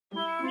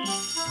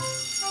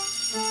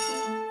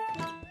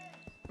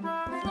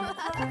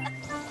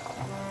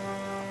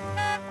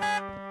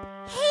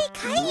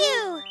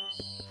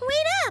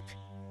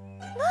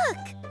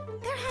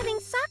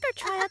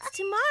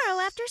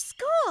tomorrow after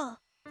school.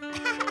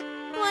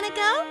 Wanna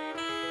go?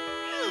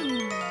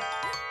 Caillou!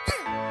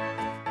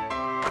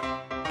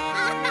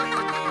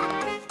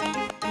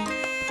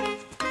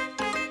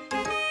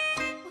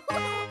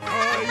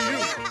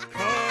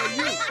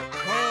 Caillou!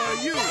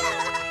 Caillou!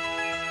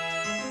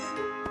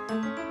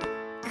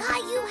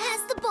 Caillou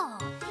has the ball.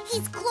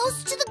 He's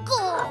close to the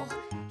goal.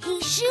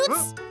 He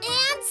shoots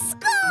and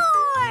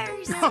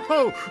scores!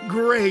 Oh,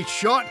 great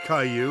shot,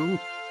 Caillou.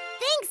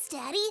 Thanks,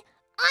 Daddy.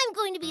 I'm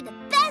going to be the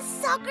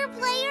best soccer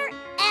player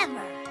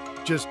ever.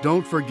 Just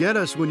don't forget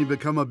us when you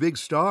become a big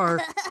star.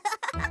 Come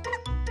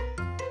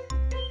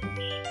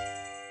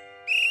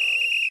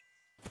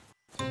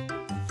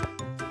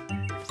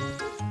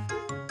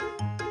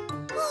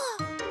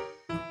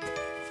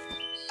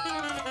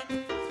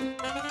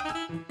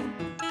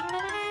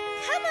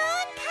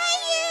on,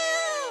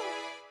 Caillou!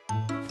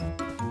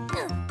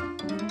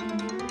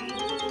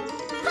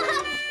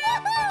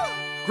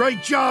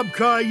 Great job,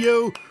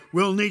 Caillou.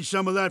 We'll need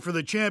some of that for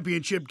the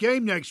championship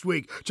game next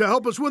week to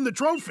help us win the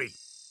trophy.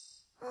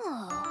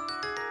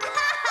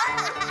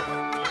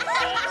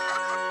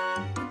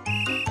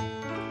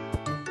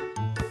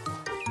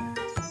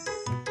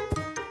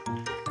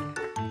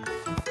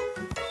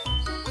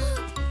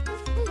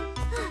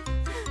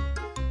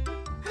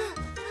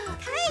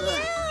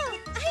 Caillou,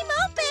 I'm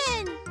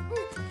open.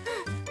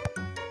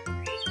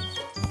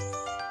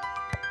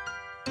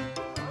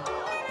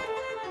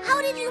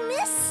 How did you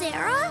miss,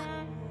 Sarah?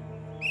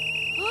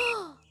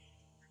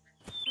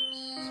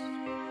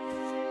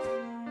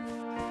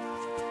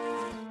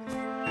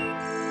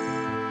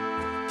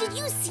 Did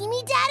you see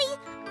me, Daddy?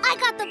 I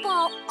got the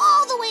ball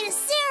all the way to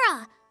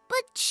Sarah,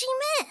 but she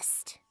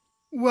missed.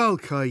 Well,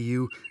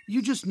 Caillou,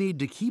 you just need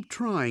to keep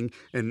trying,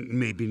 and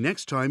maybe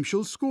next time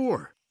she'll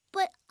score.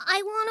 But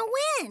I want to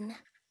win.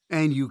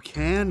 And you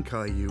can,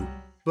 Caillou.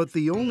 But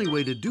the only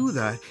way to do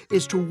that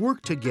is to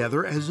work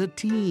together as a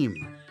team.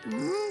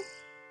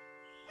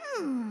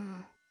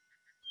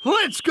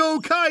 Let's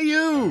go,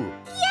 Caillou!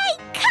 Yay,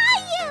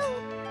 Caillou!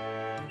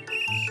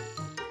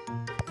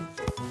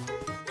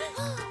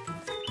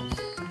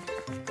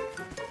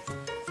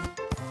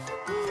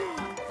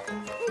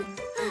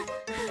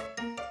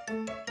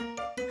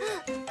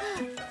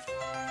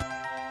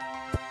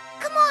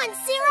 Come on,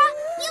 Sarah!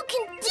 You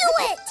can do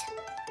it!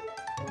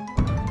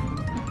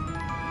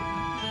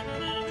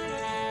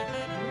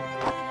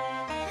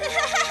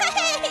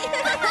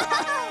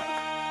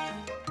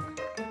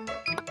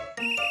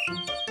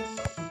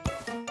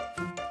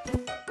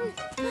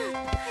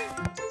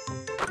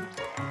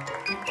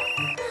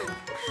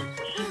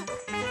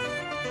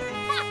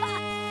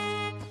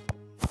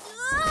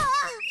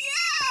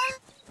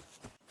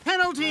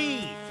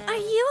 Penalty! Are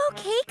you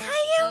okay,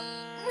 Caillou?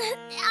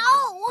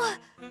 Ow!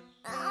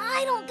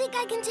 I don't think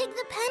I can take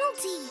the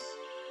penalty.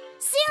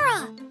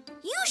 Sarah,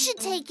 you should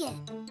take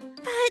it.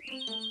 But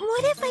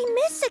what if I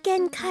miss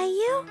again,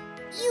 Caillou?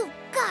 You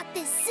got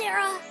this,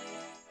 Sarah.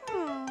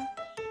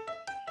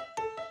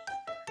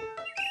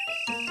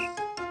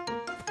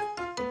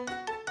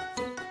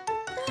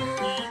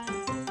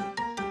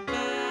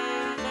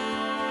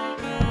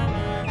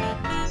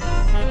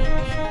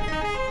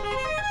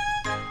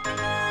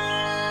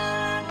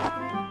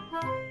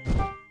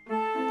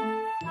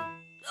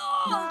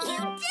 You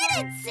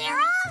did it,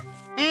 Sarah!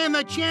 And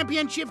the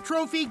championship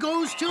trophy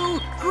goes to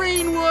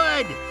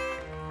Greenwood!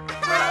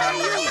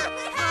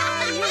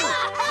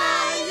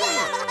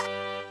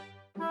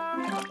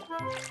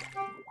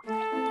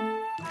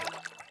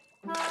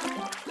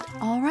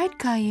 All right,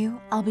 Caillou,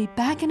 I'll be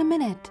back in a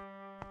minute.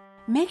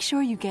 Make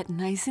sure you get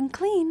nice and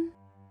clean.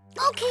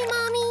 Okay,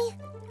 Mommy.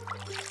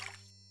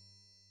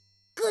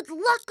 Good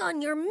luck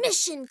on your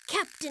mission,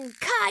 Captain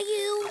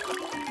Caillou.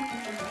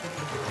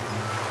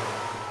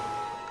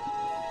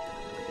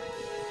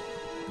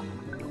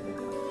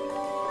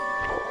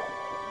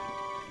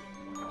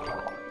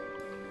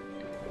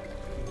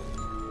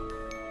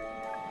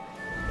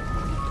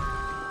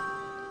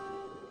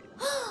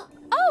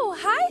 Oh,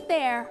 hi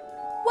there.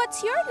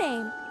 What's your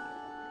name?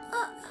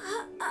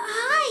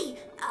 Hi,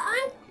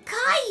 I'm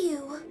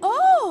Caillou.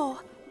 Oh,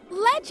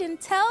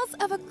 legend tells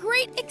of a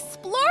great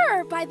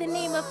explorer by the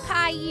name of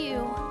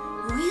Caillou.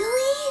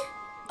 Really?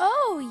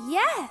 Oh,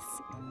 yes.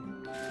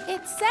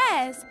 It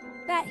says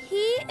that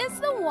he is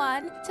the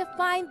one to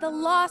find the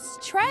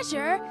lost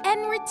treasure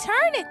and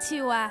return it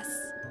to us.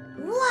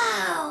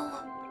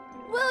 Wow.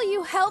 Will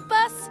you help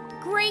us,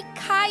 great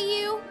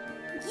Caillou?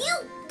 You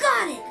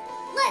got it.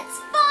 Let's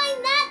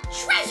find that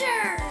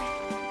treasure.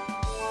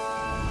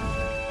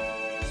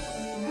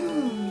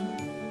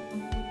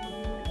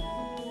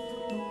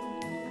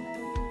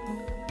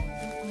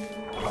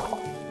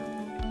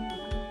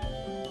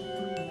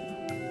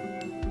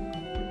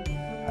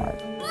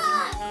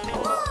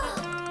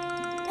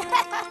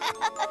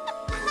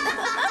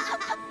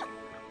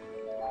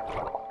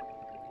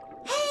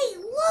 Hey,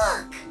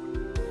 look!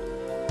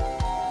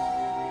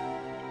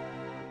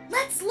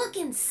 Let's look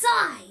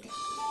inside.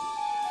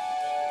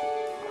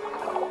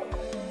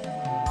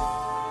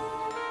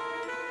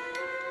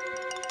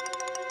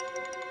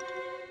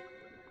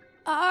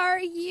 Are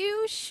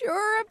you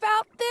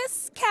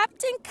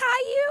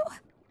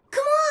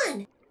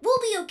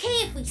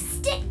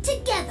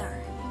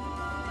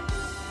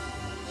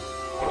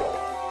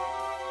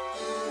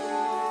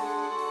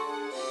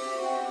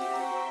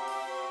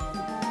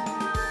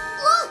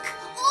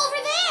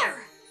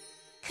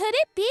Could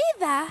it be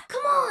the...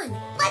 Come on,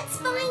 let's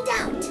find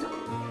out.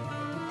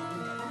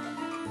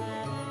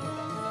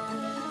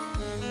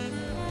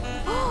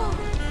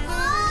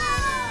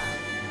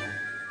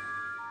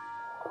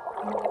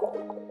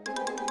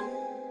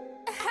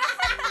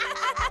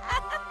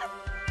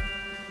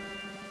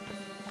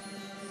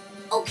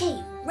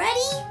 Okay,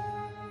 ready?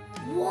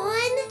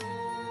 1,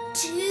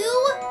 2, 3!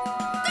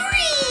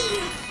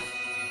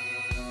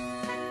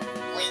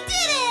 We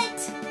did it!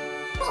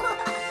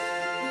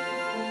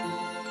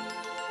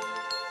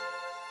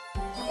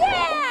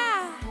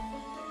 Yeah!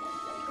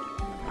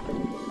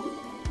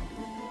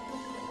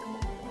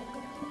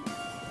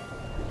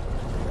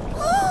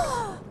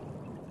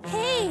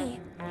 Hey,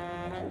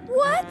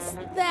 what's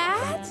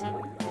that?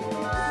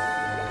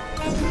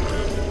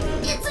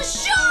 It's a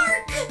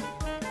shark!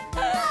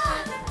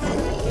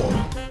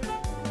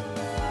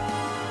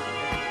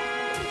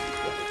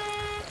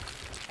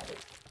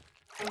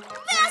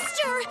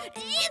 Faster!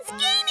 It's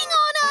gaining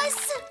on us!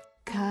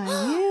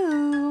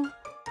 Caillou,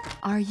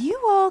 are you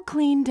all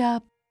cleaned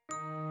up?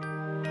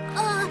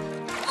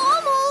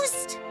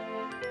 Almost!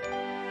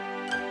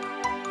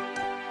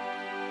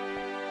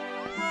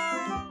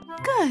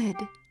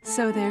 Good.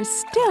 So there's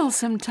still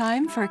some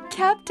time for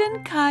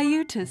Captain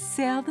Caillou to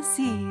sail the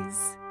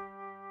seas.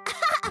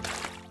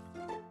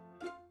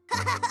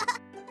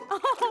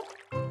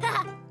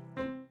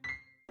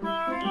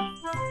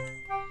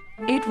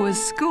 It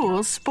was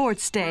school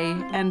sports day,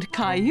 and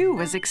Caillou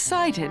was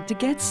excited to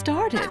get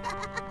started.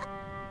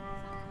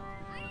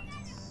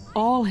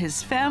 All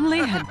his family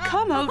had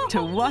come out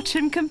to watch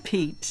him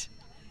compete.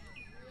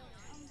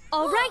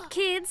 All right,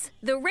 kids,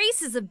 the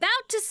race is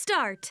about to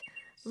start.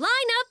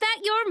 Line up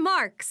at your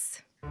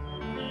marks.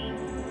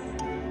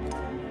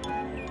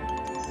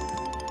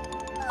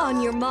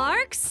 On your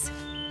marks,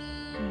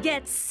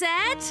 get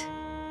set,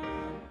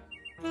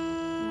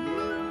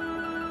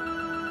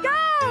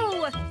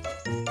 go!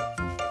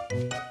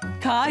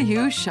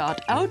 Caillou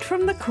shot out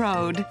from the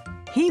crowd.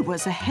 He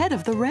was ahead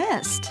of the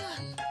rest.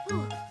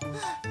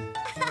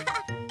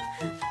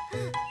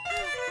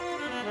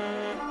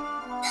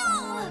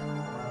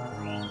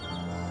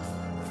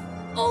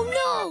 Oh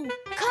no!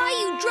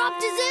 Caillou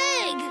dropped his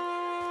egg!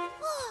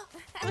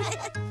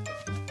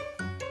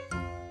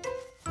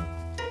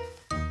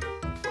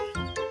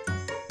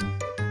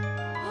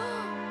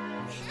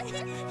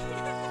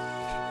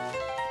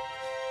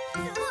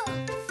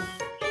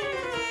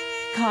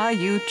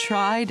 Caillou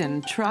tried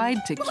and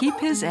tried to keep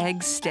his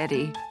egg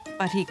steady,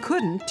 but he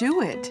couldn't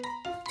do it.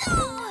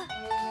 Oh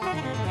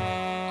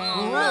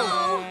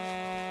no!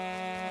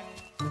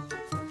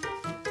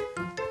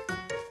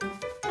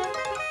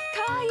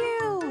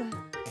 Caillou!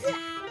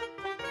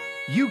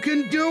 You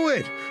can do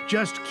it!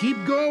 Just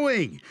keep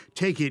going.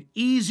 Take it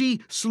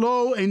easy,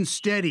 slow, and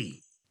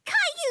steady.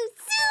 Caillou,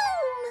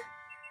 zoom!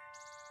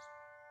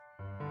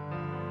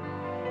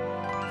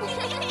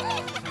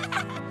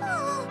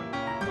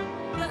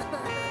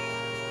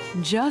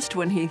 Just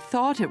when he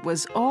thought it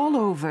was all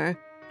over,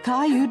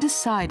 Caillou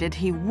decided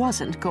he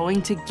wasn't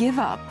going to give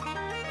up.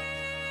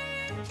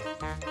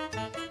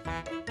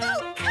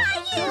 Go,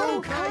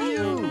 Caillou! Go,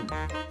 Caillou!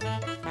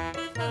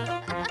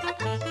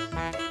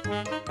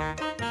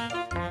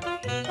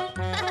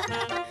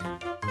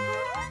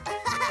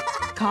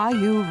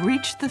 Caillou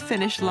reached the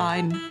finish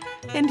line,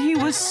 and he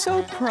was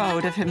so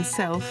proud of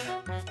himself.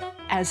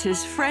 As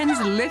his friends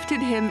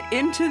lifted him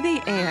into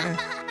the air,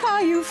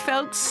 Caillou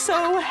felt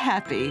so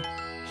happy.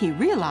 He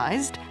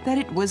realized that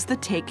it was the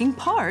taking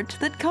part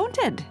that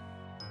counted.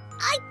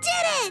 I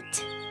did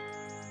it!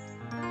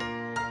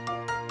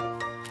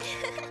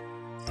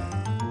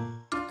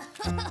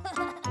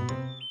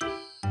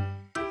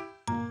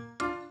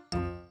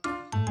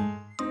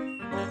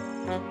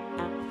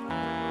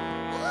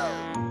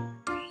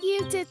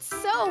 You did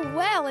so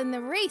well in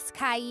the race,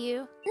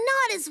 Caillou.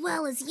 Not as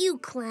well as you,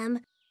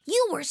 Clem.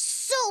 You were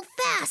so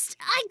fast,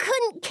 I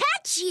couldn't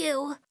catch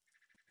you.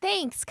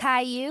 Thanks,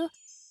 Caillou.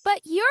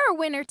 But you're a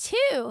winner,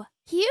 too.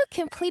 You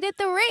completed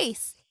the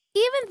race.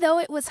 Even though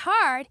it was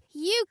hard,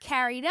 you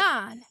carried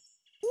on.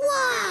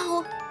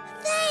 Wow!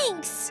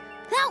 Thanks!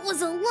 That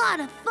was a lot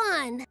of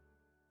fun.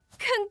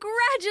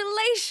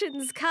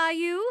 Congratulations,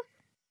 Caillou.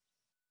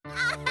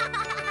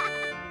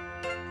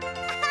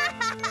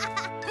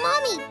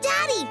 Mommy,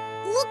 Daddy,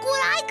 look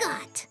what I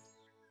got.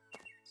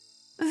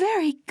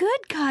 Very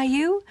good,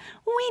 Caillou.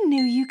 We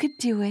knew you could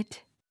do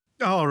it.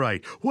 All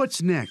right,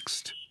 what's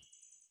next?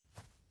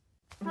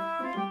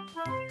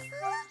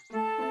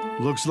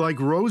 Looks like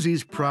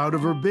Rosie's proud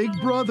of her big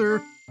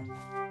brother.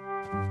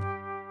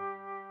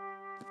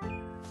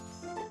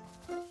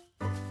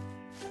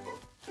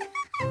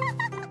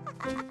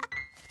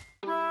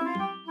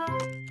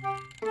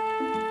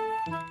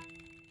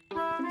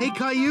 Hey,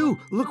 Caillou,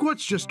 look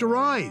what's just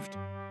arrived.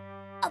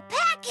 A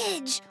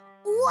package!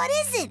 What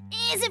is it?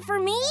 Is it for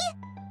me?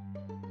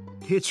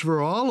 It's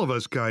for all of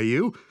us,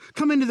 Caillou.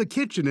 Come into the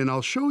kitchen and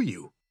I'll show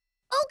you.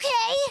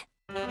 Okay.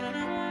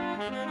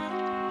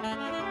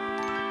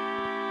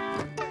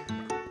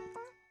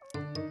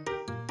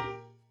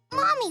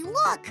 Mommy,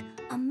 look!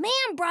 A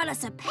man brought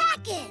us a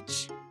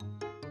package.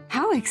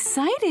 How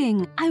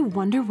exciting! I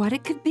wonder what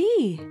it could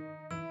be.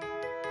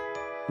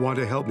 Want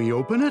to help me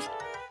open it?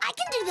 I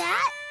can do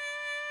that.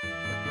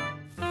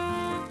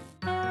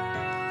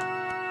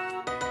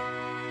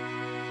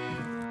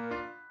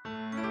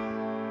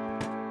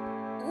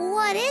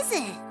 What is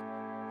it?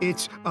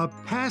 It's a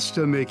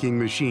pasta-making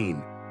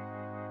machine.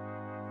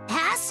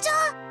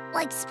 Pasta?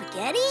 Like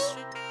spaghetti?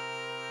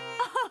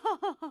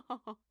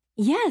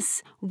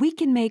 Yes, we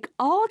can make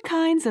all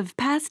kinds of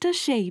pasta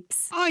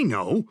shapes. I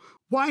know.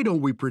 Why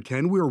don't we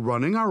pretend we're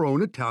running our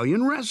own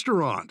Italian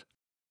restaurant?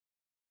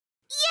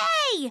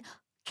 Yay!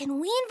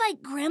 Can we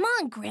invite Grandma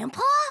and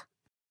Grandpa?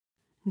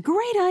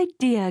 Great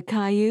idea,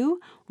 Caillou.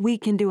 We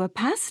can do a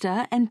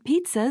pasta and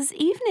pizzas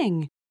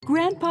evening.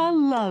 Grandpa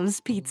loves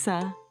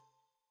pizza.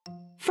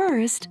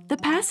 First, the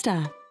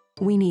pasta.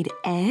 We need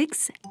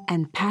eggs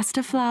and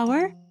pasta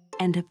flour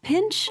and a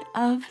pinch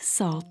of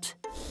salt.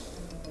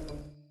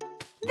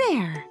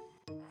 There.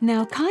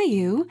 Now,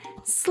 Caillou,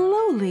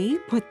 slowly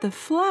put the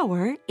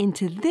flour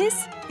into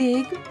this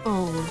big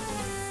bowl.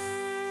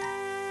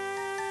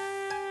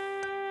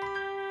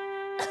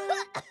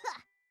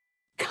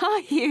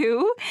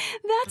 Caillou,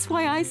 that's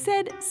why I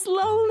said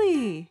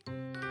slowly.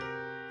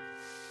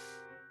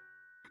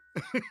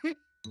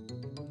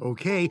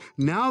 Okay,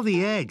 now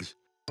the eggs.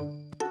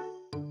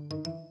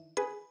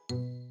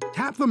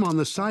 Tap them on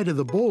the side of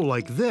the bowl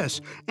like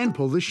this and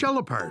pull the shell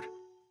apart.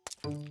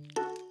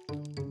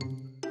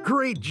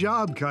 Great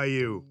job,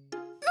 Caillou.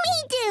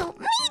 Me too!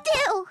 Me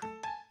too!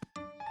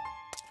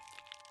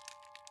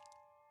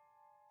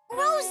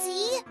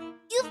 Rosie,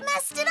 you've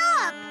messed it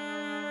up!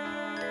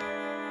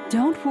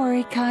 Don't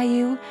worry,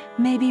 Caillou.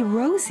 Maybe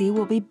Rosie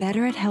will be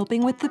better at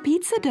helping with the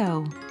pizza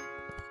dough.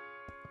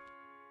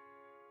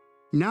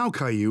 Now,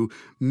 Caillou,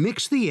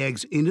 mix the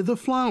eggs into the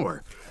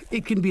flour.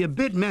 It can be a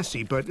bit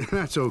messy, but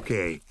that's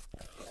okay.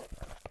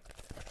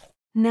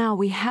 Now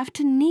we have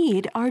to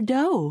knead our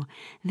dough.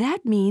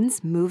 That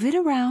means move it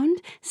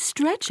around,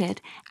 stretch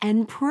it,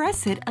 and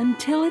press it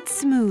until it's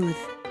smooth.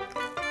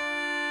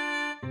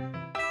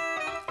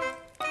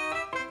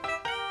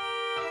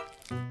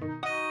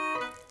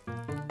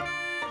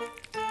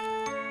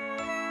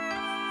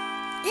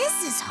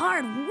 This is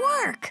hard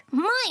work.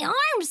 My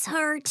arms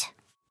hurt.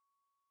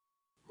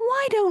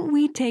 Why don't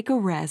we take a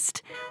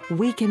rest?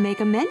 We can make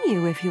a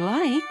menu if you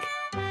like.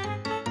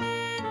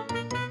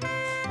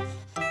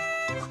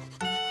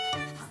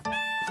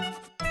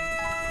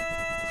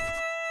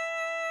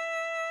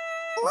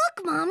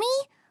 Look, Mommy.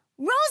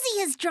 Rosie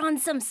has drawn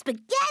some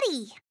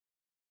spaghetti.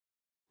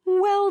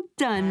 Well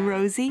done,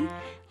 Rosie.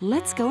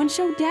 Let's go and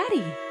show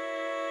Daddy.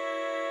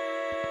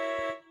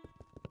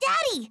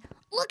 Daddy,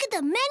 look at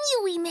the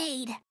menu we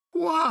made.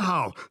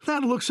 Wow,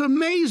 that looks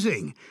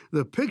amazing.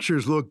 The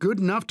pictures look good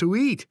enough to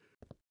eat.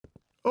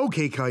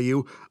 Okay,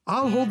 Caillou,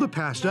 I'll hold the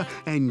pasta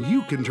and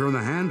you can turn the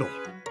handle.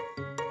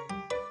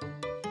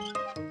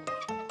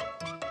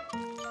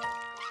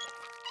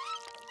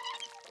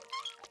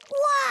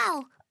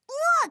 Wow,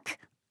 look!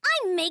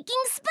 I'm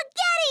making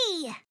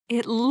spaghetti!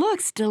 It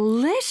looks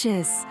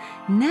delicious.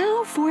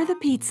 Now for the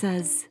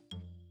pizzas.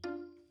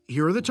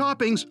 Here are the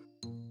toppings.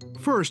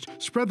 First,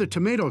 spread the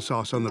tomato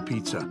sauce on the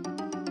pizza.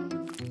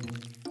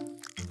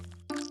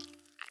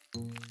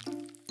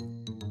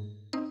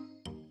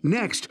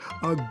 Next,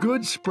 a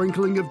good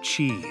sprinkling of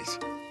cheese.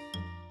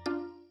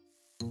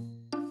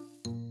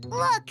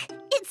 Look,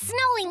 it's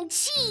snowing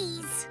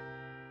cheese.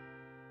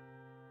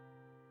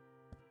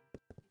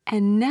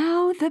 And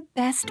now the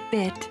best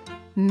bit.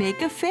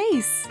 Make a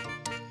face.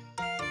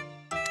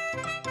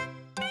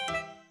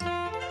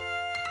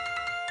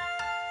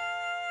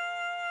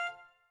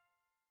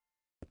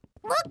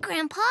 Look,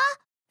 Grandpa,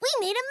 we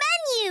made a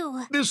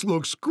menu. This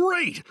looks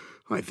great.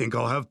 I think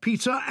I'll have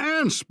pizza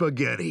and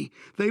spaghetti.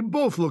 They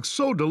both look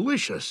so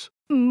delicious.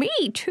 Me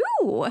too.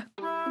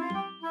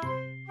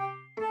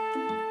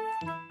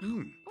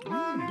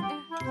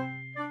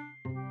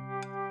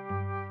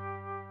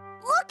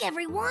 Look,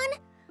 everyone.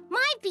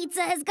 My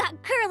pizza has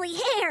got curly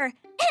hair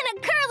and a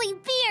curly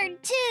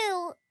beard,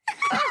 too.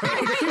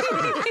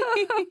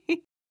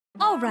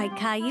 All right,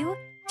 Caillou.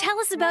 Tell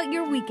us about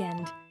your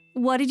weekend.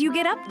 What did you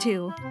get up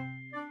to?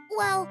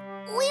 Well,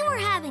 we were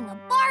having a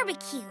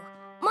barbecue.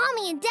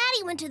 Mommy and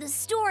Daddy went to the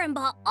store and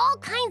bought all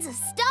kinds of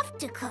stuff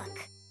to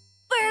cook.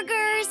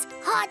 Burgers,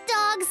 hot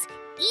dogs,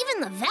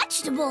 even the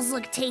vegetables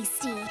look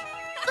tasty. But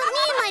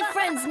me and my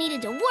friends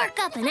needed to work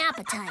up an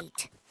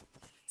appetite.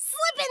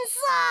 Slip and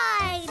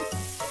slide!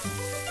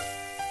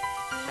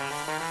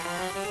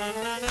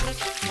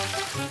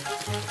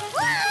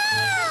 Woo!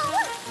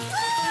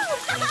 Woo!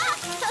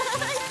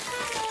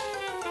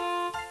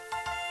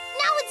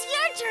 Now it's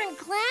your turn,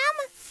 Clam.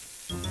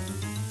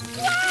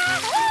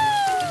 Yahoo!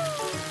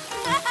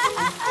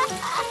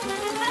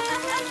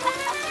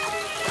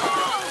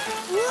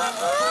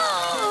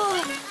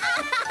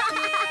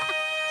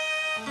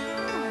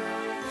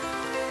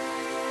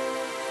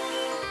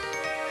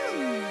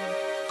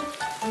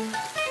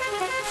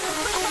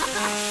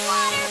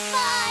 Water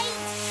fight!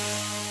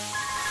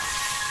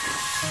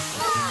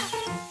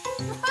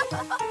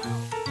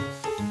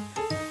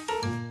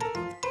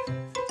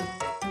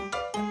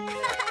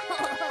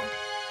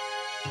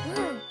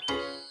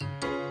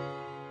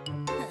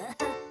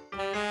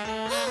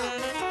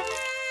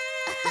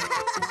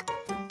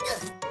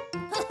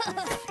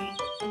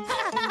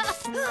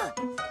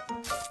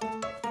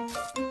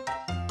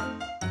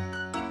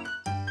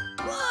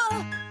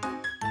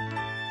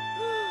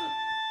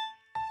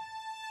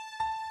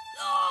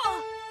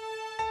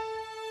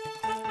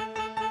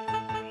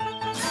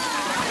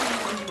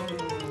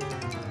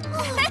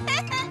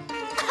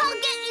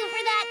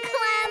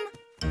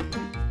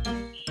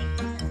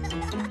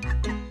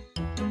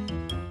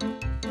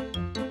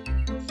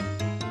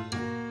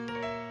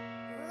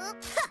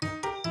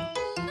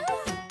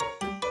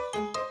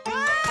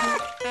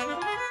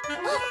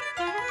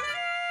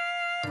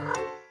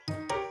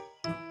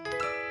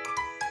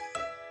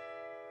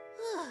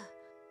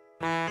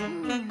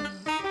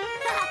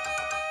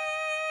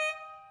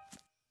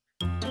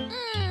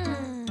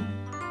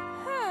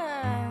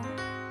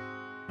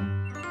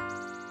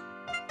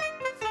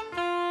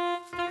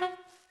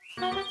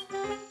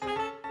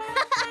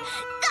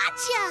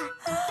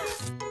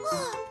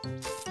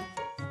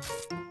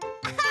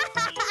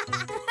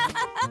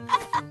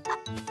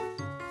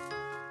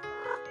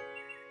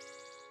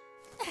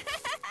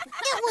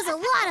 It was a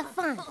lot of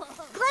fun.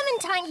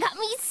 Clementine got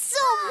me so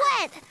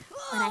wet,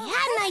 but I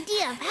had an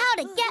idea of how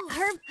to get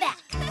her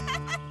back.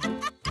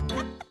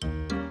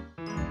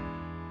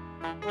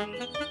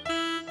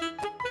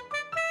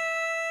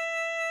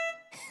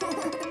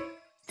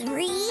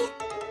 3,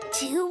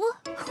 2,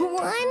 1,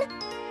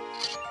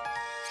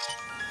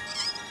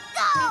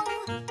 go!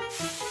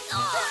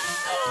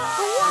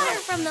 The water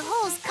from the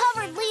hose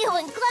covered Leo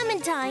and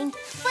Clementine,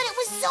 but it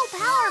was so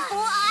powerful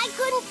I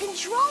couldn't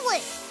control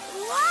it.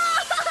 Whoa!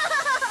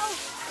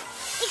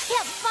 It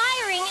kept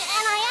firing,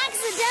 and I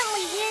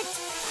accidentally hit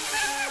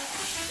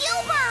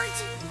Gilbert!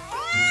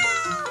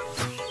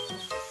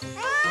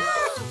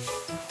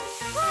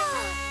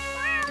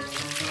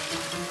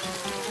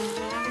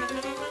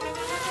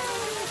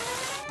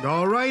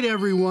 All right,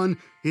 everyone,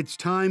 it's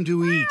time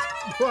to eat.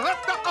 What?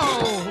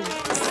 Oh!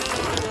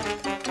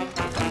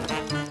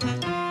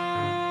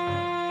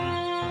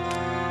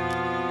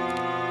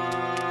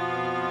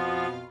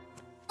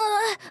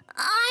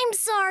 I'm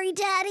sorry,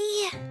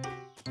 Daddy.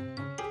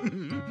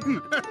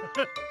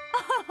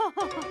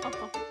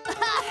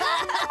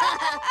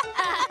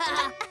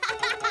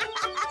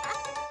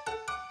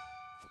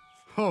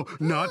 Oh,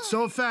 not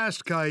so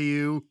fast,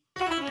 Caillou.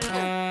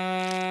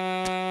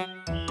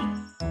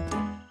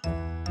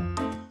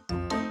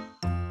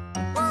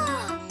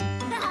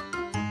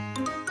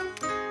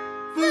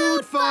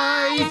 Food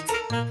fight!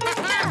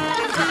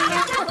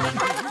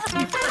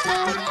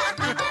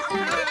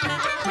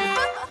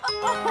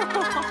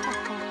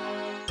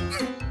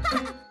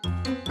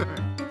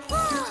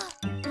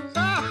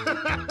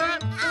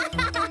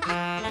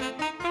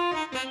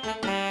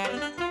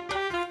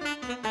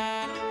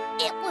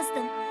 It was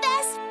the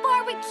best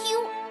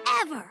barbecue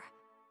ever.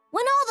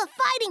 When all the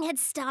fighting had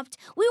stopped,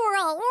 we were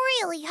all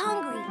really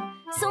hungry.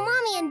 So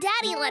Mommy and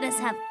Daddy let us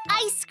have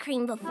ice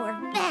cream before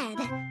bed.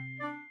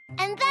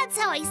 And that's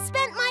how I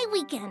spent my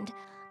weekend.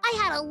 I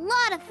had a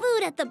lot of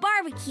food at the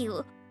barbecue,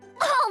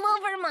 all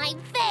over my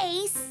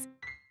face.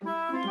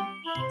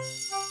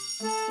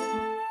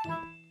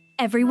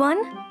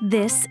 Everyone,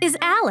 this is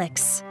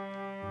Alex.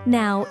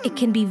 Now, it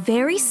can be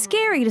very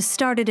scary to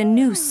start at a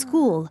new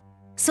school,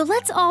 so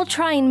let's all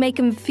try and make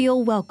him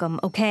feel welcome,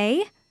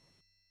 okay?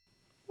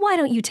 Why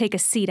don't you take a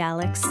seat,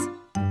 Alex?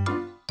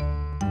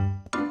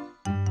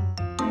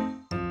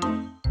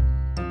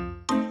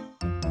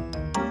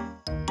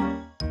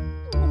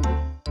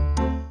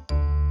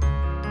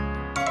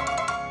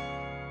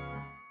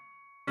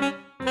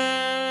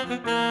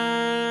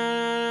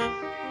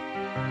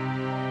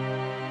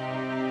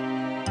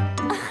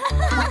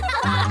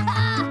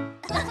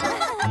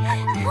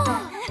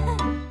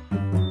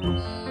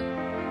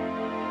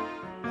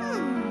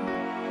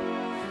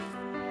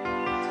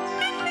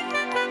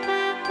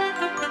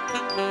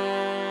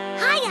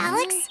 Hi,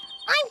 Alex.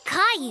 I'm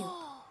Caillou.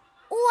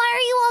 Why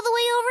are you all the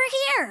way over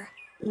here?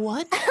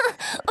 What?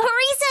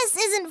 Recess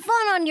isn't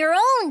fun on your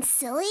own,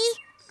 silly.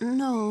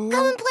 No.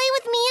 Come and play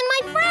with me and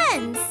my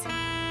friends.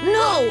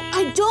 No,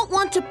 I don't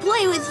want to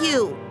play with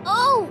you.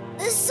 Oh,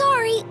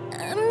 sorry.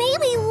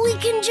 Maybe we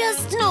can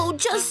just... No,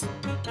 just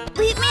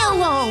leave me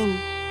alone.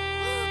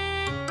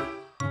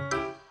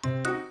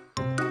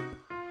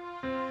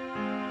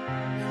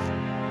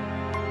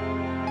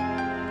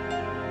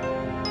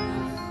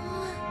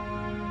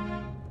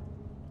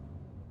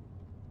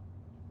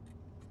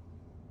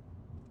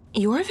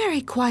 You're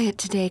very quiet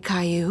today,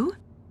 Caillou.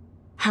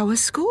 How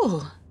was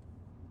school?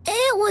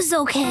 It was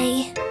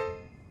okay.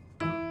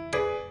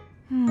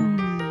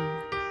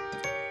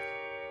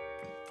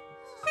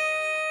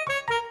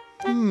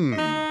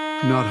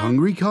 Not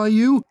hungry,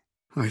 Caillou?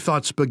 I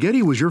thought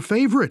spaghetti was your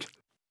favorite.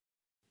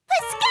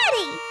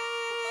 Biscotti!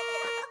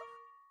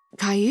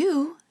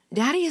 Caillou,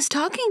 Daddy is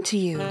talking to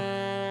you.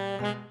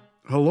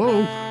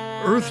 Hello?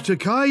 Earth to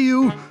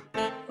Caillou?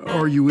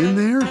 Are you in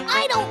there?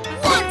 I don't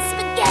want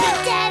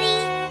spaghetti, Daddy!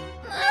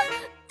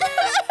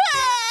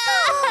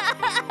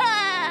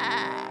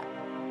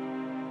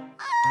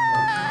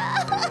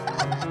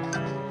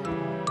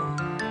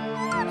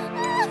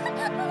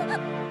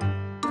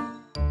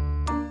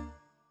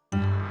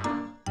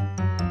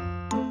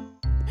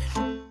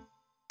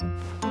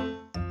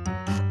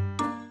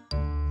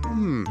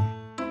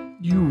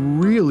 You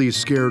really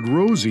scared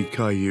Rosie,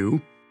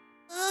 Caillou.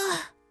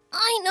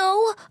 I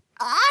know.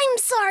 I'm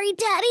sorry,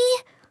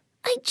 Daddy.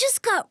 I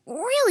just got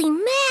really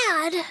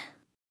mad.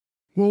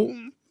 Well,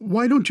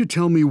 why don't you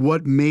tell me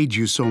what made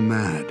you so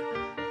mad?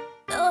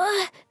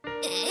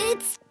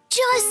 It's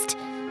just...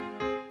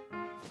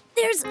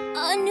 There's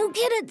a new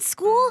kid at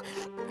school,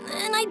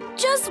 and I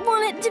just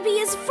wanted to be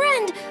his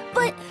friend,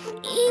 but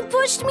he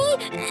pushed me,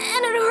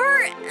 and it hurt.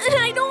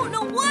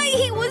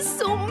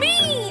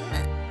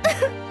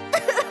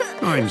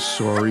 I'm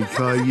sorry,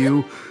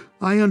 Caillou.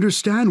 I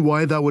understand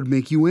why that would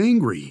make you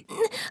angry.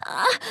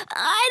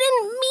 I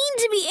didn't mean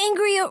to be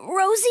angry at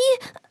Rosie.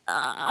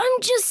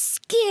 I'm just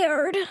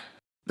scared.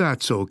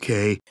 That's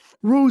okay.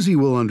 Rosie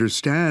will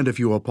understand if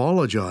you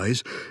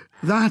apologize.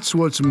 That's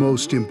what's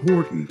most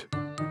important.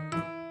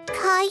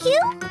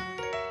 Caillou?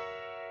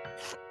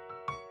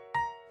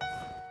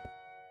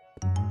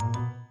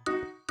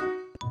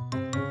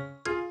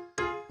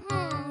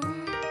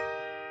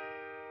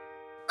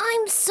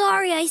 I'm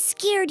sorry I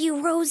scared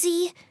you,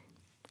 Rosie.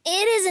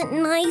 It isn't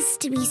nice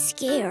to be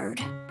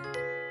scared.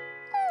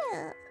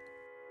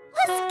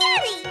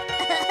 Scary!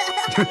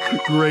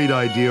 Great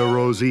idea,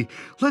 Rosie.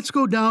 Let's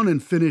go down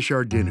and finish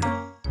our dinner.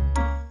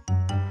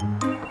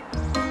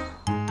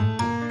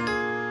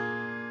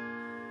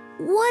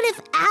 What if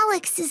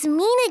Alex is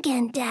mean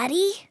again,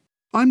 Daddy?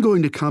 I'm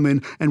going to come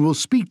in and we'll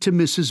speak to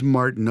Mrs.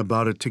 Martin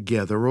about it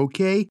together,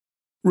 okay?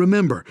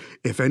 Remember,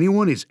 if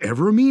anyone is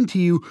ever mean to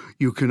you,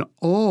 you can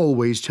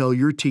always tell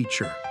your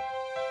teacher.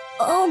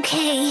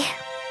 Okay.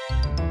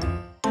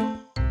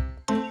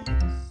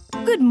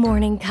 Good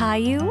morning,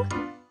 Caillou.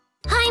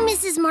 Hi,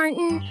 Mrs.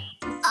 Martin.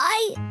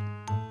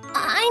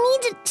 I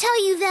need to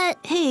tell you that...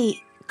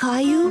 Hey,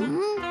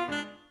 Caillou?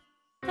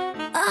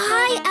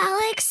 Hi,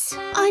 Alex.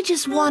 I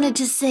just wanted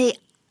to say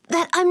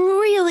that I'm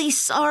really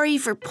sorry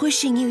for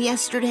pushing you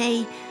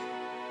yesterday.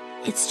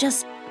 It's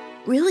just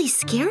really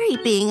scary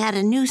being at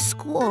a new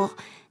school.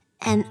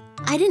 And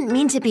I didn't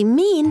mean to be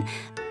mean,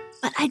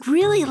 but I'd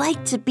really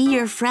like to be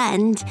your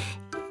friend,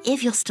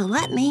 if you'll still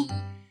let me.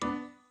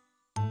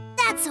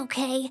 That's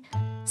okay.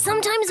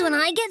 Sometimes when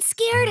I get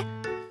scared,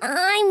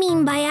 I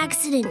mean by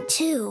accident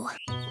too.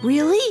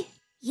 Really?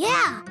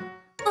 Yeah,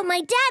 but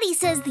my daddy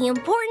says the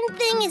important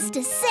thing is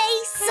to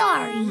say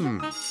sorry.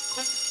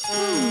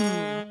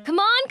 Come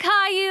on,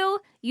 Caillou.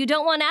 You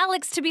don't want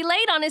Alex to be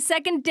late on his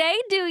second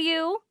day, do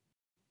you?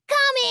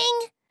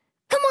 Coming!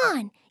 Come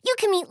on, you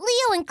can meet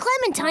Leo and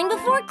Clementine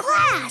before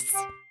class.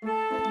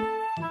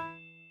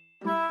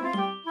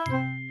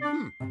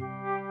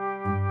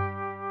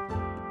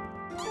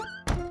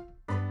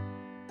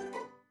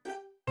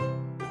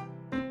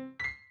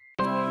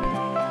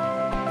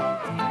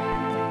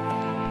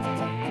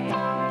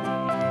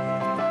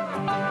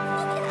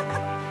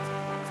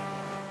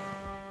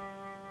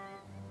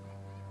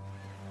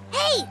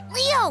 Hey,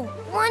 Leo,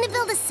 want to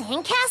build a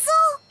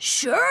sandcastle?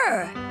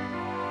 Sure.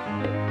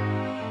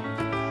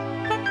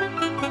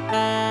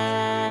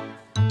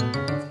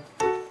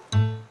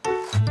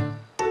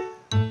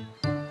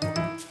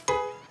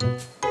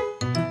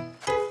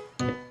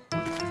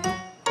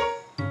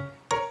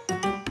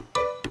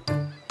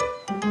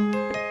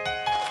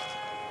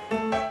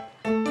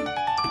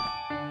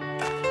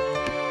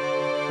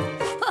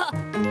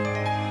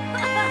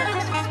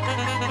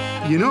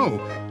 You know,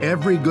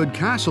 every good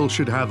castle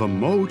should have a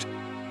moat.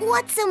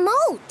 What's a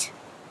moat?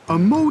 A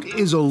moat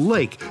is a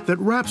lake that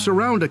wraps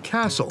around a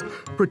castle,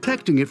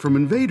 protecting it from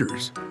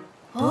invaders.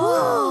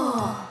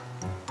 Oh!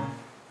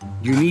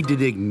 You need to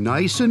dig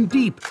nice and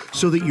deep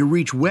so that you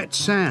reach wet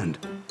sand.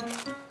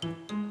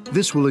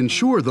 This will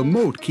ensure the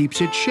moat keeps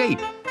its shape.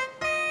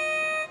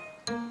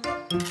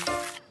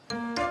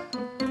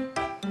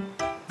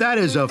 That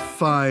is a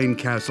fine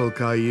castle,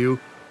 Caillou.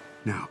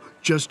 Now,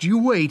 just you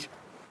wait.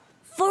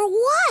 For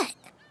what?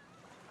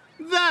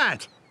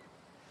 That!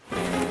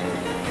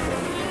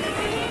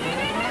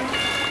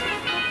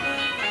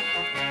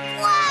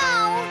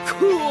 Wow!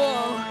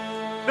 Cool.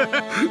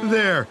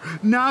 There,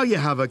 now you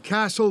have a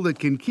castle that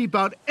can keep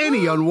out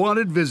any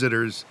unwanted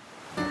visitors.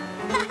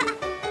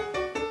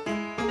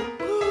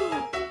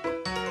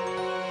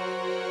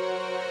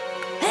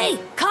 Hey,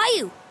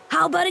 Caillou,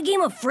 how about a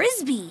game of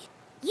Frisbee?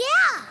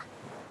 Yeah!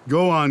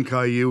 Go on,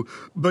 Caillou,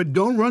 but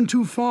don't run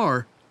too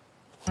far.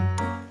 Go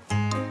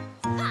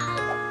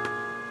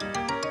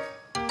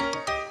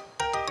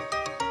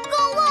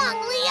long,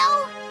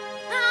 Leo!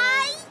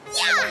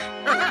 Yeah!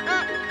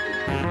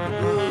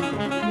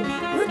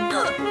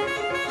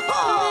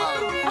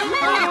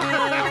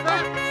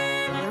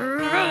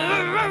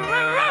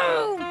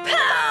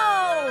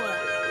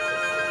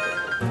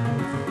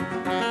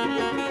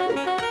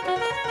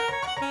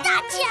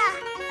 Gotcha!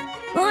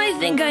 I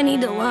think I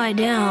need to lie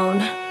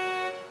down.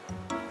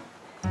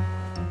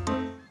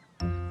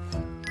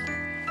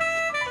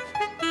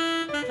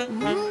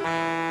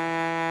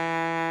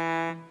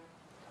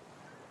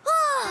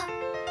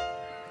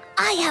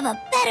 I have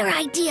a better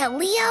idea,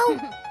 Leo.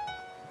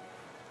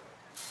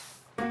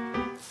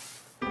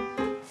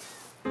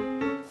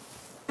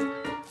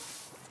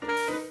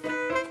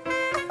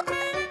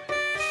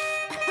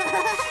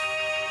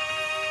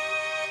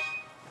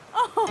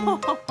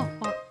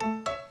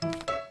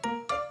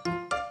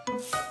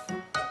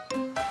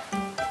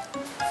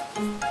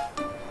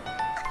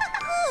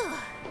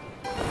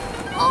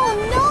 Oh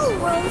no,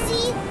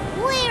 Rosie!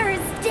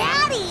 Where's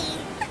Daddy?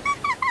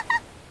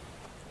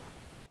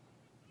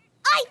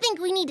 I think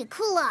we need to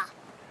cool off.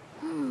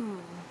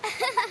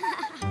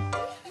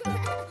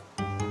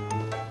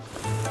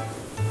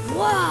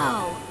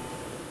 Wow!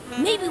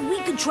 Maybe we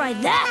could try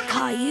that,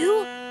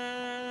 Caillou.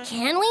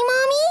 Can we,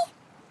 Mommy?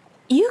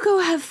 You go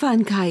have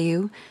fun,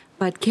 Caillou,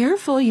 but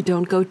careful you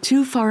don't go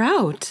too far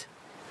out.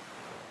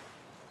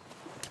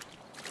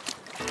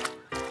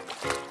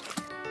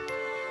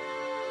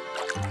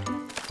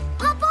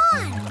 Hop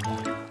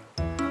on!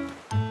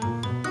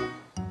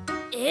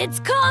 It's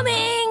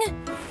coming!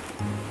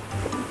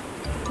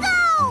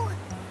 Go!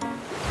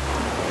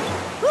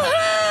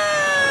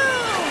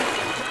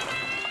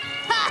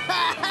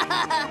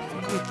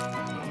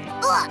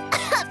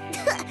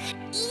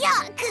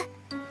 Yuck!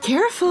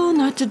 Careful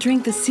not to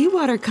drink the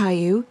seawater,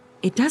 Caillou.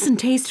 It doesn't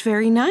taste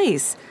very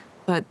nice.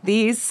 But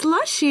these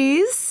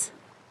slushies...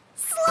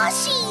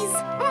 Slushies!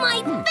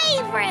 My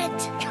favorite!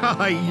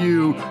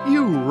 Caillou,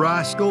 you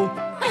rascal.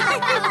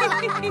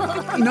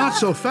 Not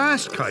so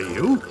fast,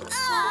 Caillou.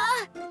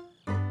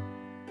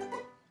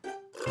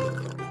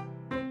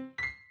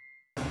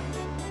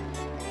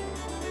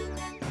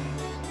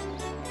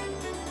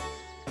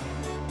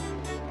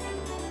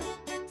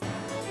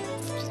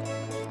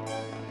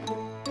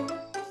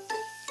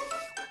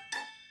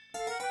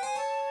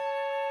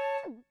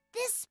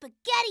 This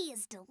spaghetti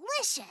is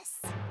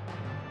delicious.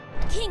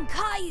 King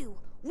Caillou,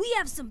 we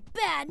have some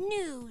bad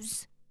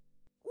news.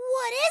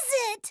 What is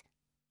it?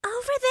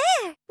 Over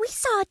there, we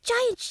saw a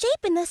giant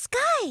shape in the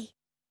sky.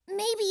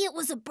 Maybe it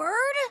was a bird?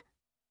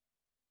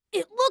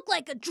 It looked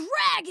like a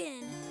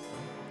dragon.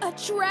 A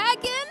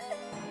dragon?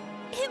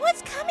 It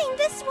was coming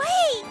this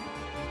way.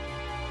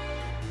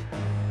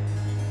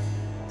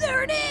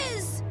 There it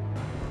is!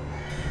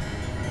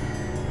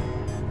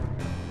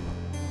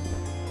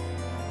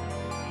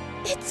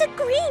 It's a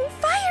green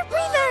fire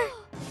breather.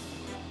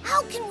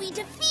 How can we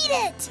defeat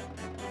it?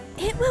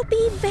 It will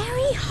be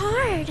very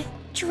hard.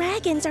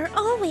 Dragons are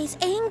always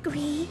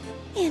angry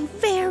and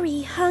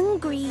very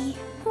hungry.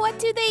 What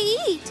do they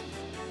eat?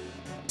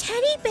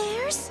 Teddy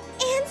bears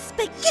and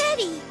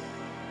spaghetti.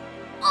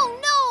 Oh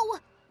no!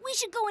 We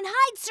should go and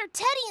hide Sir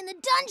Teddy in the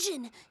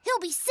dungeon. He'll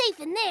be safe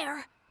in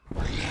there.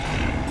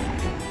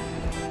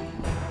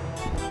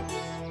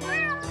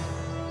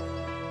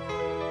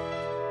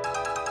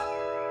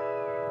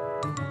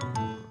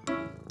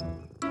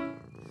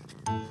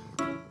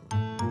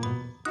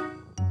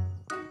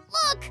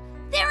 Look!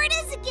 There it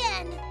is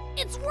again!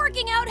 It's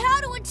working out how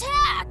to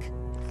attack!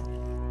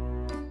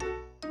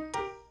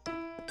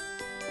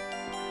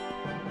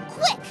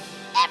 Quick!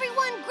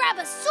 Everyone grab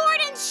a sword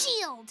and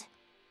shield!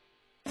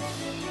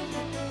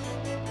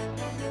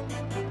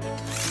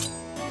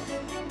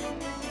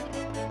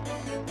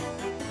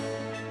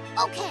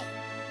 Okay.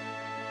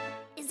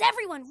 Is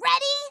everyone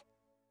ready?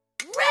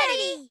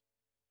 Ready!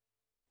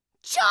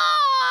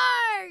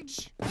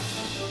 Charge!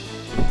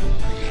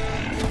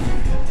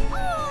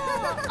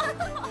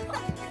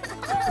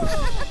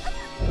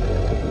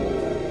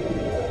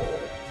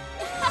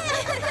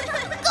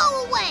 Go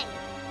away!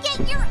 Get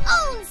your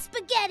own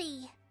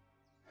spaghetti!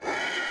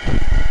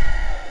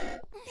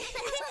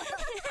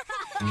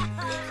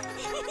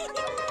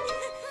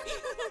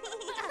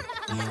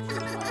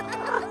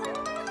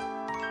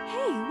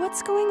 Hey,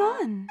 what's going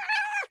on?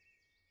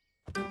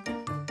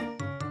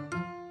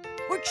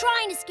 We're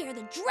trying to scare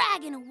the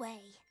dragon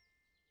away.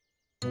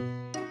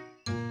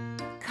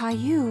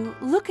 Caillou,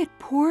 look at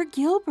poor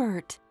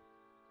Gilbert.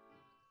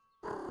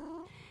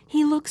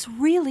 He looks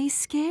really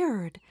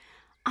scared.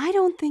 I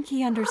don't think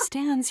he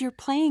understands you're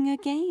playing a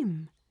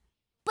game.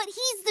 But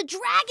he's the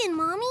dragon,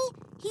 Mommy.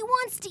 He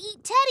wants to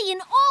eat Teddy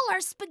and all our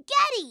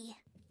spaghetti.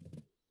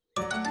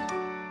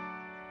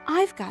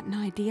 I've got an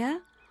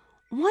idea.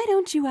 Why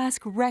don't you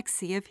ask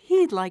Rexy if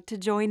he'd like to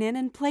join in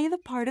and play the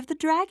part of the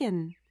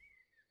dragon?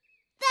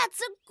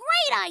 That's a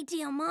great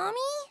idea, Mommy.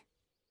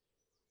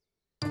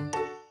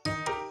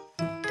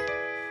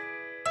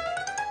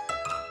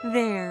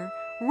 There,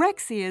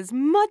 Rexy is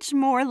much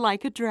more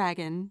like a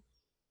dragon.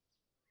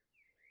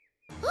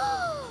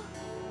 Oh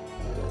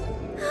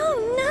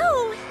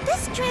no!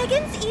 This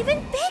dragon's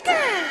even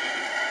bigger!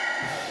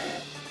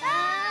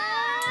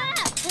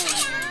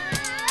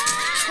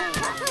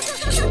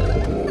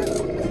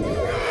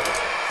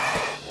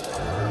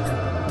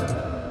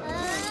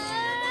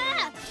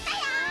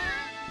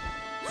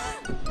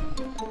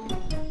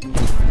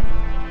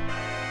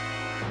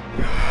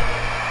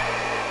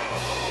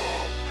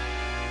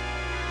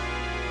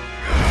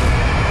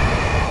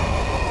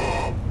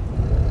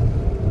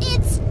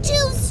 It's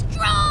too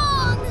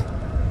strong!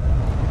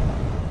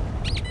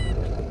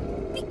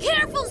 Be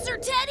careful, Sir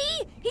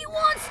Teddy! He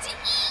wants to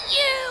eat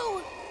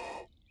you!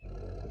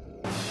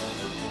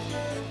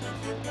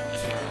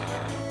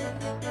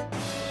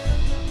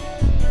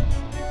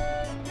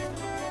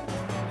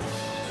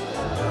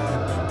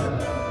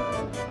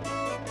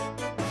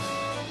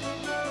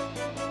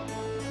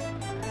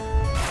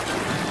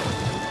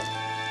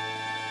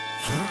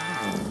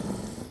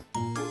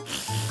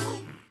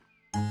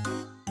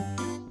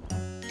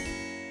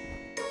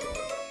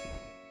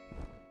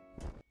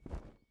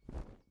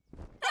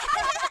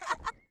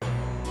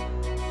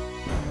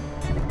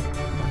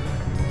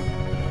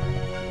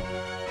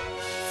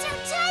 Sir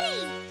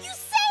Teddy, you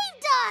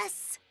saved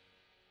us!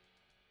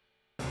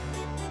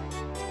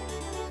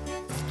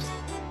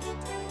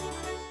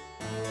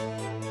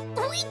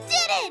 We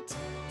did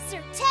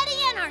Sir Teddy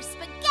and our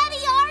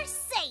spaghetti are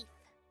safe.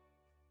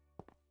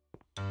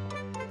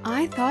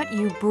 I thought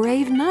you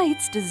brave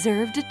knights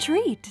deserved a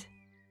treat.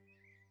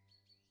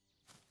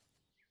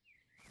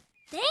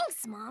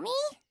 Thanks, Mommy.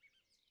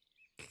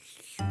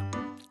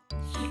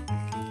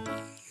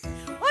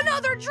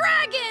 Another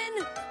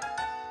dragon!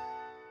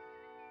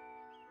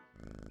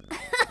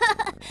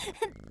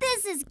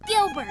 This is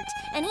Gilbert,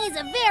 and he's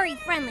a very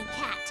friendly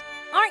cat.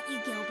 Aren't you,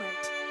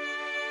 Gilbert?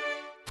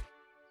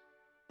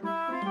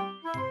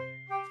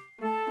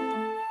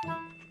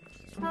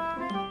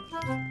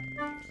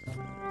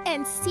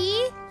 And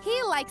see,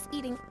 he likes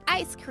eating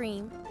ice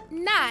cream,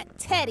 not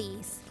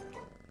teddies.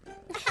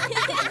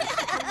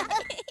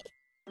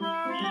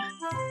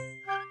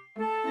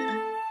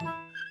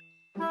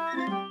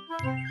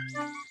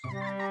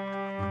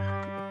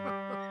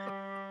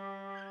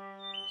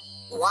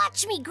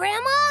 Watch me,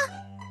 Grandma!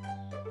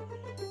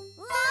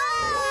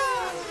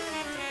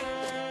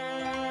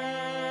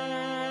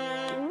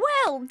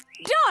 Well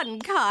done,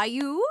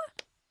 Caillou.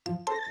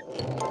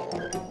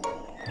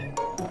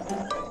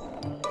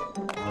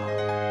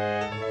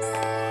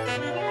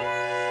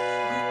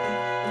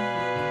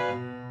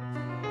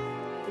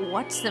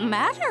 What's the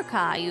matter,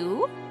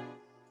 Caillou?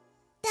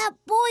 That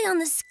boy on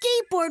the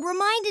skateboard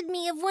reminded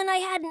me of when I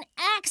had an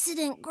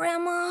accident,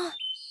 Grandma.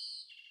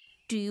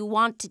 Do you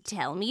want to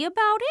tell me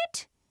about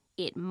it?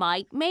 It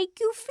might make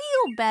you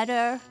feel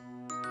better.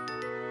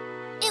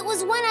 It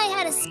was when I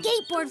had a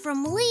skateboard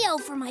from Leo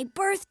for my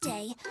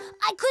birthday.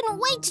 I couldn't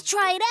wait to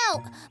try it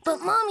out,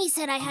 but Mommy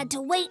said I had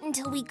to wait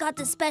until we got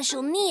the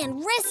special knee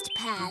and wrist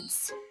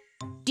pads.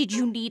 Did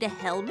you need a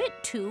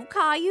helmet too,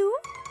 Caillou?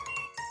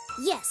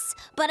 Yes,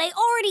 but I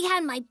already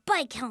had my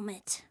bike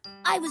helmet.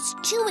 I was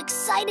too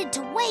excited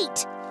to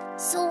wait,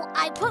 so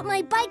I put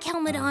my bike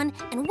helmet on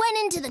and went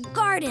into the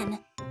garden.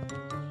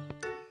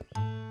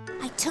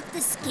 I took the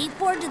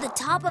skateboard to the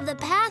top of the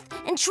path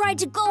and tried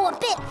to go a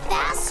bit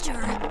faster.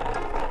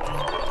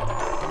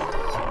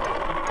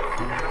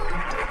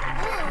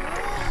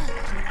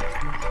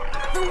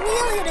 The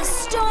wheel hit a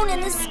stone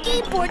and the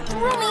skateboard threw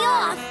me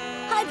off.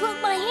 I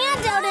put my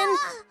hand out and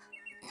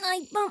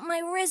I bumped my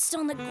wrist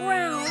on the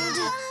ground.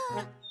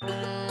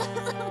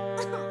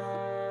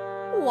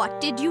 What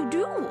did you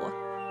do?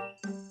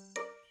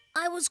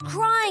 I was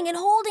crying and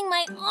holding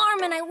my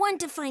arm and I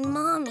went to find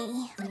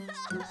Mommy.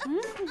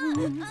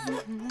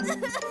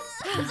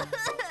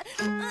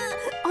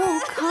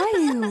 Oh,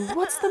 Caillou,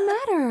 what's the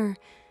matter?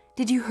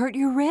 Did you hurt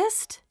your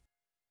wrist?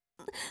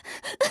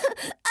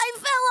 I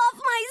fell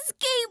off my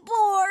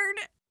skateboard.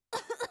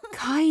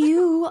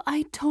 Caillou,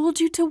 I told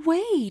you to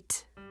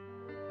wait.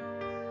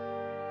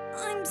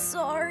 I'm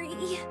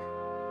sorry.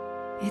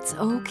 It's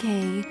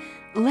okay.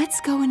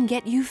 Let's go and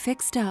get you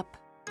fixed up.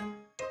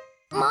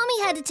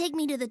 Mommy had to take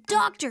me to the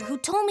doctor who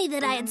told me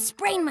that I had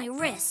sprained my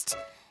wrist.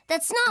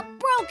 That's not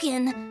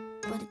broken,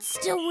 but it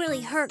still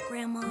really hurt,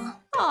 Grandma.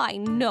 I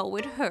know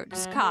it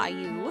hurts,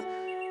 Caillou.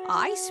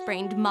 I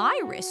sprained my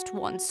wrist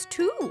once,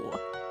 too.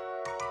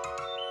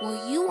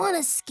 Were you on a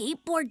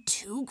skateboard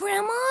too,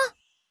 Grandma?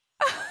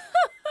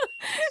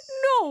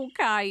 No,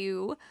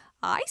 Caillou.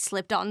 I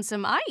slipped on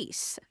some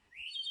ice.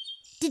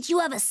 Did you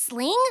have a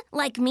sling,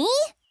 like me?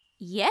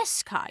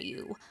 Yes,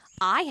 Caillou.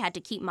 I had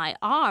to keep my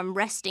arm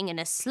resting in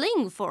a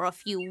sling for a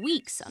few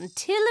weeks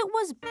until it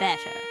was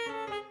better.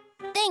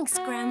 Thanks,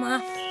 Grandma.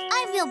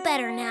 I feel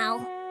better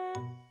now.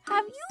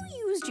 Have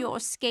you used your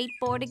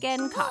skateboard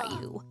again,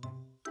 Caillou?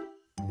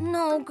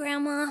 No,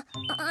 Grandma.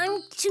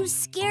 I'm too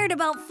scared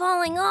about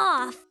falling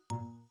off.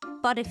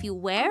 But if you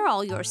wear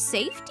all your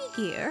safety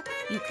gear,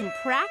 you can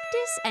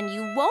practice and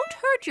you won't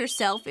hurt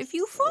yourself if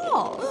you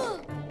fall.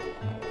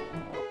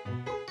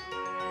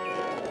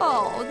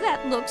 Oh,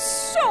 that looks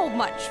so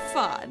much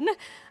fun.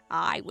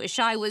 I wish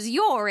I was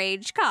your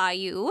age,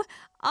 Caillou.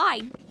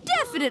 I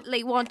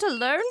definitely want to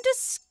learn to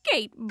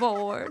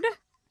skateboard.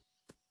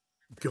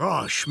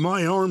 Gosh,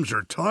 my arms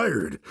are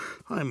tired.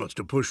 I must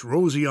have pushed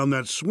Rosie on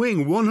that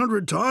swing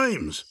 100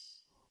 times.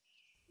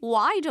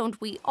 Why don't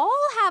we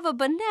all have a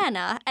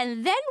banana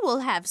and then we'll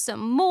have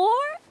some more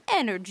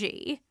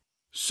energy?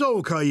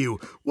 So, Caillou,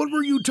 what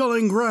were you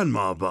telling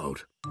Grandma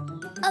about?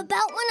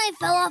 About when I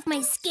fell off my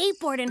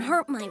skateboard and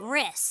hurt my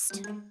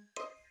wrist.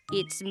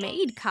 It's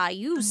made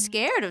Caillou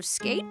scared of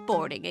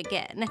skateboarding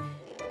again,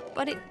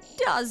 but it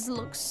does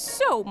look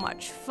so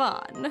much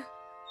fun.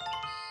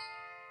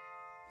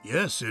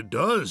 Yes, it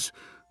does.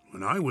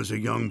 When I was a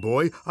young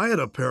boy, I had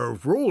a pair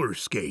of roller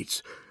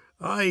skates.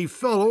 I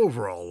fell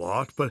over a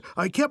lot, but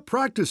I kept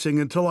practicing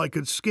until I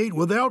could skate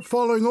without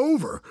falling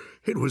over.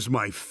 It was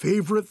my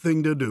favorite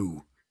thing to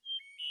do.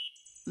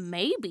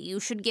 Maybe you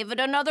should give it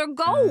another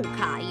go,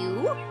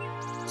 Caillou.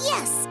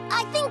 Yes,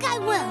 I think I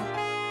will.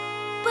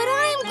 But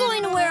I'm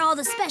going to wear all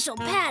the special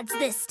pads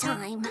this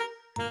time.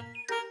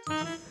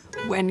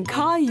 When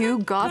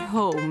Caillou got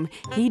home,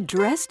 he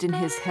dressed in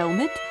his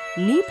helmet,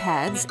 knee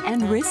pads,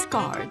 and wrist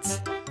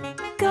guards.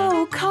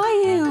 Go,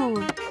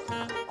 Caillou!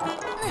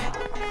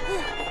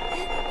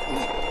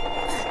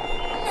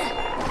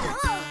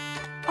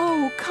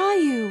 Oh,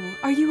 Caillou,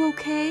 are you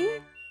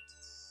okay?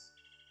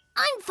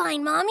 I'm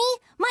fine, Mommy.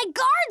 My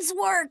guards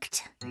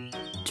worked.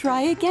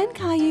 Try again,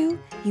 Caillou.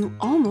 You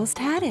almost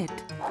had it.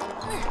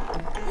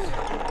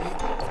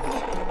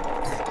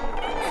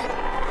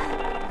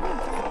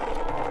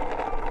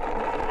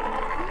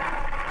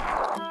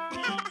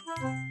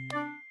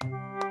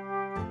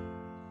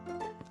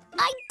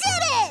 I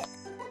did it!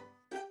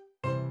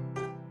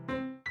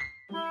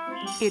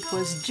 It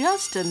was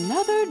just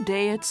another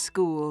day at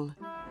school,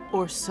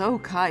 or so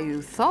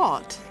Caillou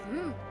thought.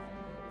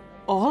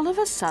 All of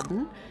a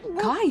sudden,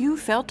 Caillou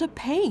felt a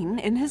pain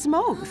in his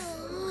mouth.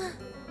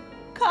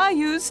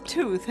 Caillou's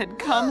tooth had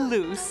come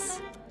loose.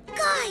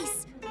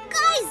 Guys,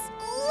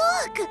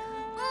 look!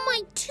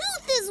 My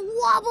tooth is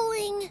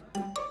wobbling.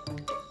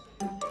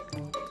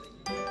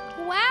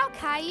 Wow,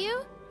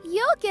 Caillou,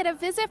 you'll get a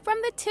visit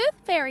from the Tooth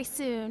Fairy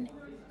soon.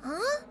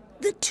 Huh?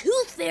 The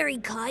Tooth Fairy,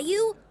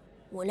 Caillou?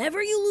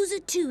 Whenever you lose a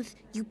tooth,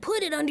 you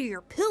put it under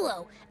your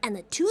pillow, and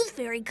the Tooth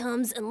Fairy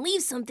comes and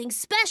leaves something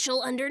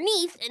special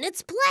underneath in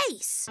its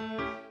place.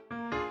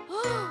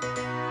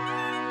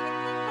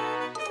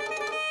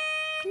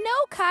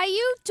 No,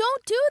 Caillou,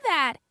 don't do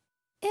that.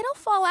 It'll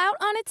fall out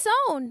on its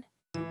own.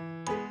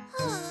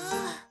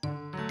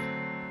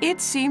 It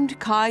seemed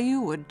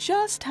Caillou would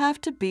just have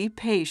to be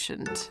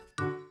patient.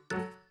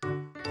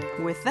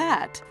 With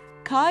that,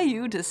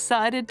 Caillou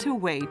decided to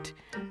wait,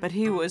 but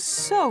he was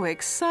so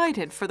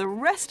excited for the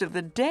rest of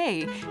the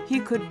day he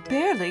could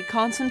barely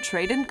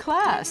concentrate in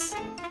class.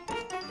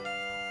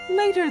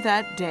 Later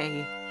that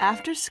day,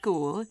 after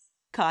school,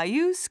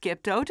 Caillou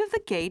skipped out of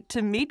the gate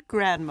to meet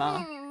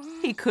Grandma.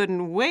 He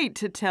couldn't wait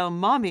to tell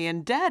Mommy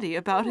and Daddy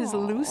about his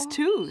loose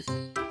tooth.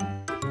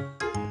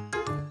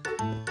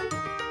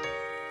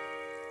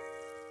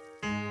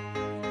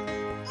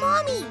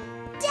 Mommy,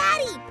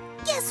 Daddy,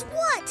 guess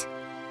what?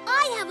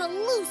 I have a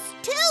loose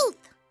tooth.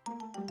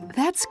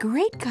 That's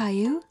great,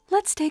 Caillou.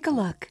 Let's take a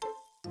look.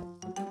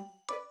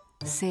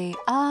 Say,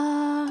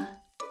 ah.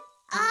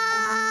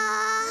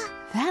 Ah.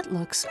 That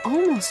looks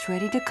almost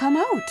ready to come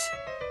out.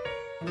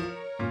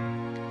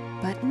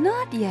 But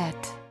not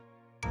yet.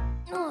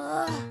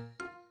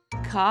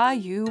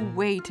 Caillou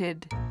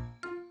waited.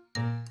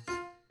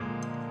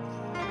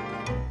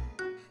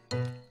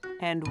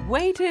 And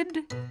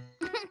waited.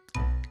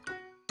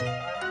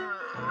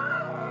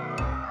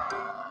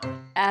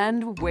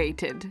 And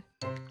waited.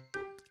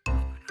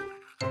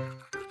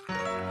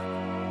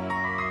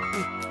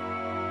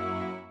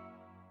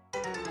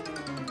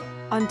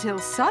 Until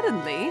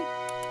suddenly,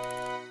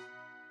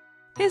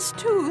 his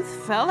tooth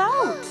fell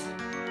out.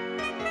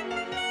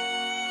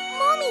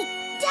 Mommy,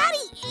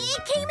 Daddy,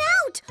 it came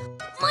out.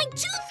 My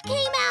tooth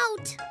came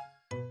out.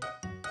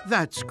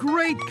 That's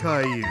great,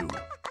 Caillou.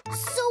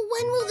 So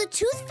when will the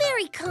Tooth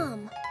Fairy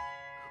come?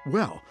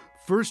 Well,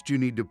 first you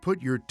need to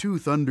put your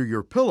tooth under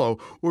your pillow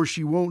or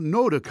she won't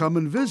know to come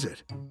and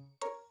visit.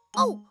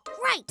 Oh,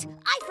 right.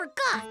 I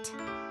forgot.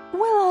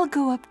 We'll all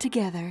go up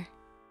together.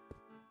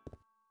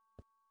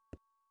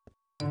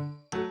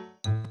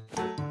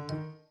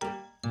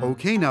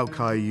 Okay now,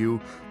 Caillou,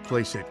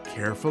 place it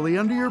carefully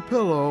under your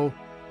pillow.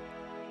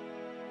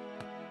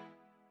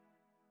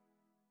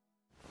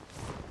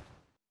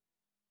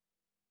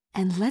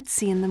 And let's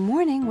see in the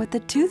morning what the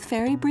Tooth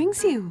Fairy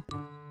brings you.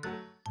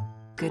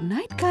 Good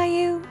night,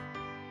 Caillou.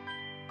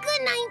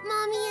 Good night,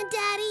 Mommy and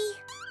Daddy.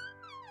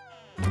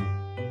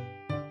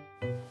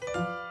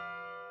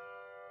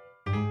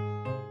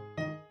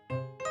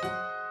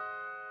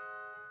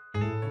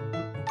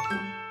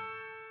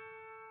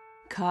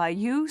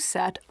 Caillou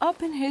sat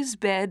up in his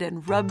bed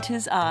and rubbed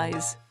his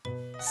eyes.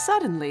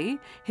 Suddenly,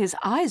 his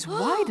eyes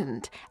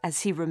widened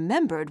as he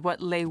remembered what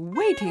lay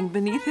waiting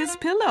beneath his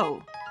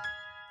pillow.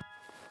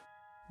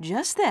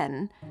 Just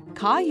then,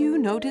 Caillou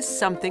noticed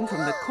something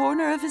from the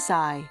corner of his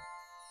eye.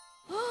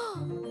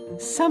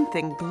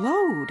 Something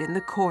glowed in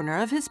the corner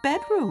of his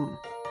bedroom.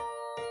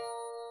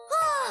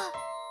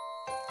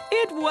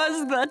 It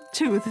was the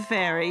Tooth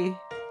Fairy.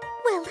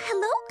 Well,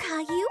 hello,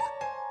 Caillou.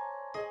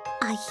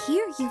 I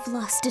hear you've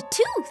lost a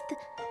tooth.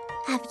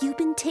 Have you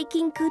been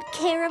taking good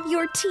care of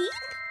your teeth?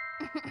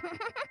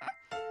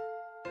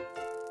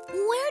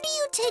 Where do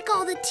you take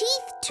all the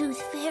teeth,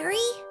 Tooth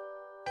Fairy?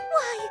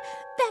 Why,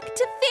 back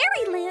to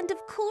Fairyland,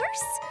 of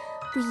course.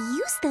 We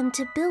use them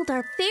to build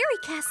our fairy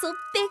castle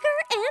bigger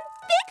and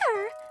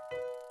bigger.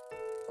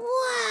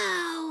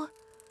 Wow.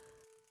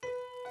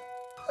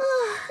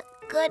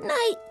 Good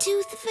night,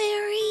 Tooth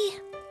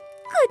Fairy.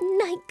 Good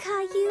night,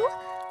 Caillou.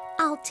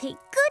 I'll take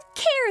good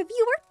care of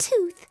your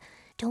tooth.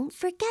 Don't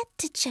forget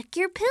to check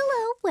your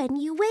pillow when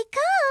you wake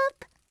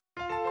up.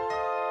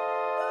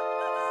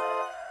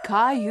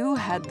 Caillou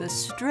had the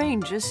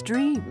strangest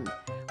dream.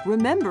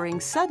 Remembering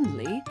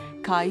suddenly,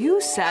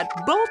 Caillou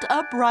sat bolt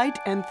upright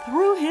and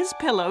threw his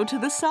pillow to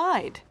the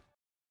side.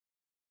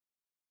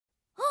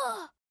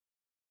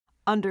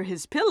 Under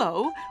his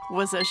pillow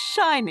was a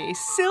shiny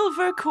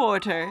silver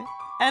quarter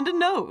and a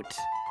note.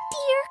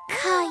 Dear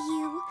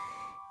Caillou,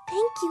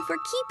 thank you for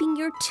keeping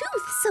your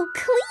tooth so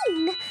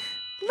clean.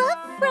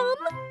 Love from